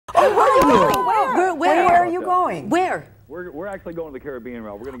you? Where are you going? Where? We're actually going to the Caribbean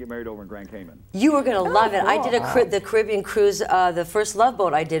route. We're going to get married over in Grand Cayman. You are going to love it. I did the Caribbean cruise. The first Love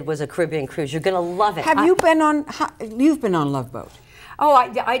Boat I did was a Caribbean cruise. You're going to love it. Have you been on? You've been on Love Boat. Oh,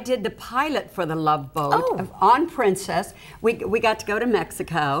 I did the pilot for the Love Boat on Princess. We got to go to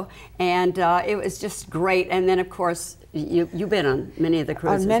Mexico, and it was just great. And then, of course, you've been on many of the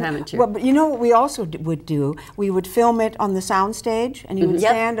cruises, haven't you? Well, but you know what we also would do? We would film it on the sound stage, and you would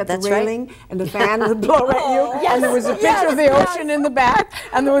stand at the railing, and the fan would blow at you, and there was a picture of the ocean in the back,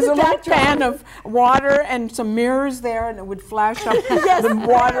 and there was a little pan of water and some mirrors there, and it would flash up the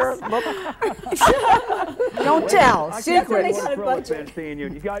water. Don't tell. Secrets. Seeing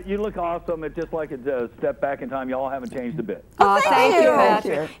you. You look awesome. It's just like a step back in time. Y'all haven't changed a bit. Thank you,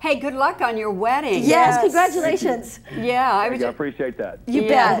 Patrick. Hey, good luck on your wedding. Yes, congratulations. Yeah, I appreciate that. You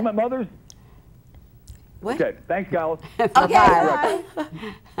bet. My mother's. What? Okay, thanks, guys. Okay.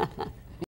 Bye.